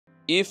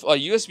If a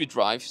USB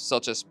drive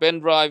such as pen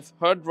drive,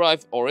 hard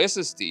drive or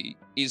SSD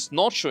is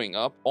not showing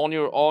up on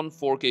your ONN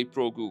 4K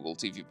Pro Google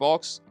TV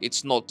box,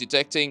 it's not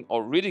detecting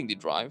or reading the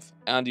drive,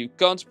 and you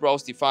can't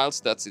browse the files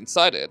that's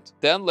inside it,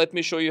 then let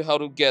me show you how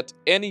to get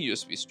any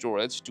USB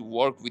storage to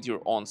work with your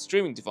ONN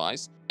streaming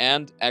device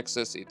and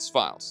access its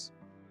files.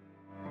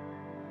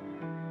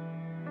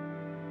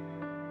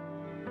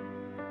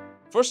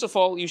 First of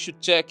all, you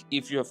should check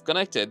if you have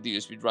connected the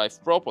USB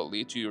drive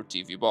properly to your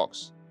TV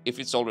box. If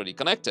it's already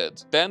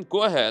connected, then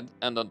go ahead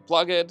and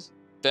unplug it,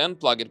 then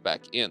plug it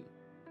back in.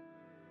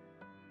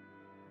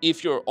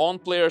 If your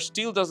ONN player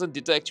still doesn't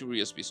detect your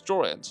USB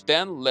storage,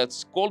 then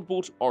let's cold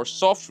boot or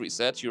soft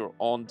reset your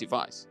ONN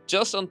device.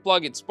 Just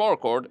unplug its power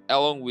cord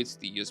along with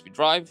the USB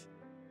drive,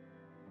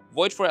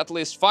 wait for at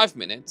least 5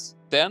 minutes,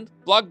 then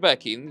plug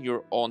back in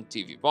your ONN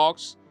TV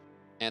box,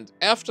 and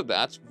after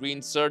that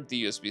reinsert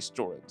the USB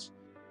storage.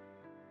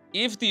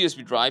 If the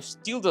USB drive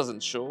still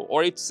doesn't show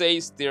or it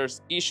says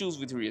there's issues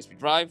with your USB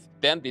drive,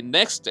 then the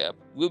next step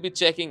will be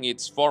checking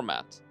its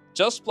format.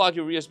 Just plug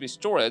your USB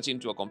storage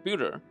into a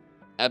computer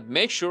and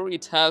make sure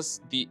it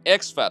has the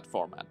exFAT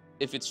format.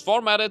 If it's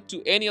formatted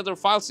to any other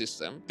file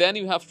system, then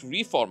you have to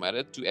reformat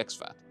it to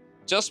exFAT.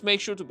 Just make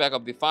sure to back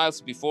up the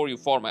files before you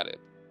format it.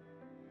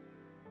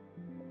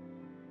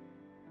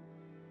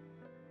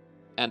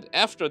 And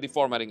after the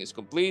formatting is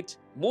complete,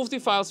 move the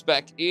files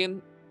back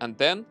in and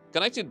then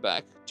connect it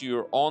back to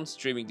your ONN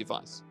streaming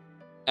device.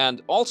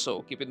 And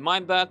also keep in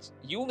mind that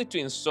you'll need to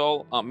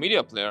install a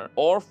media player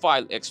or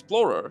file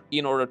explorer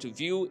in order to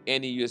view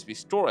any USB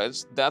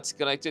storage that's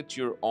connected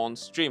to your ONN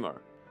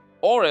streamer,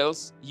 or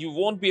else you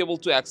won't be able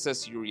to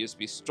access your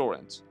USB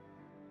storage.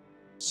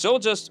 So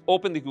just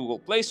open the Google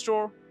Play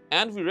Store,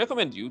 and we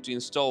recommend you to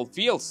install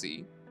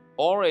VLC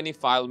or any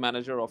file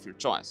manager of your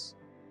choice.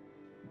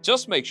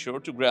 Just make sure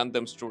to grant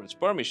them storage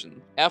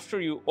permission after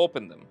you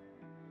open them.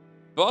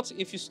 But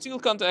if you still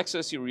can't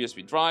access your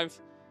USB drive,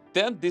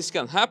 then this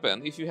can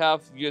happen if you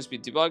have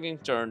USB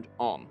debugging turned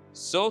on.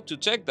 So to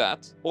check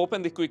that,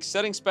 open the quick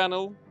settings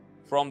panel.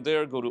 From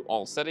there, go to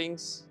all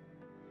settings.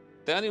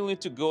 Then you'll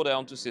need to go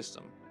down to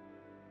system.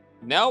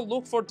 Now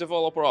look for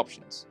developer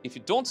options. If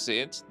you don't see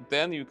it,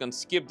 then you can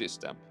skip this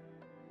step.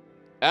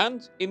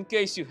 And in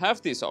case you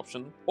have this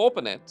option,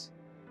 open it,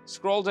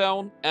 scroll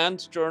down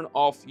and turn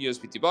off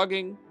USB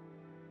debugging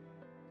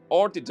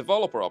or the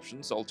developer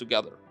options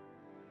altogether.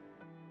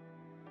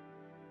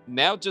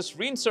 Now just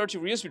reinsert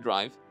your USB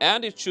drive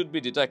and it should be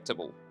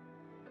detectable.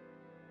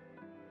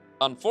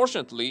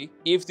 Unfortunately,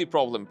 if the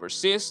problem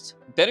persists,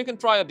 then you can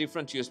try a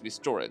different USB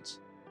storage.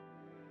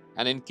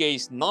 And in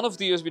case none of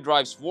the USB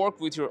drives work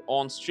with your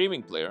ONN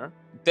streaming player,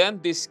 then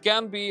this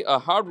can be a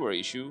hardware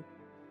issue,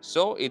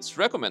 so it's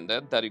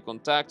recommended that you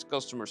contact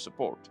customer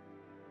support.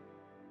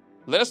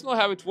 Let us know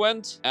how it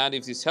went, and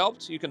if this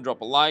helped, you can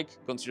drop a like,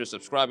 consider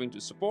subscribing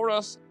to support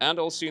us, and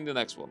I'll see you in the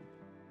next one.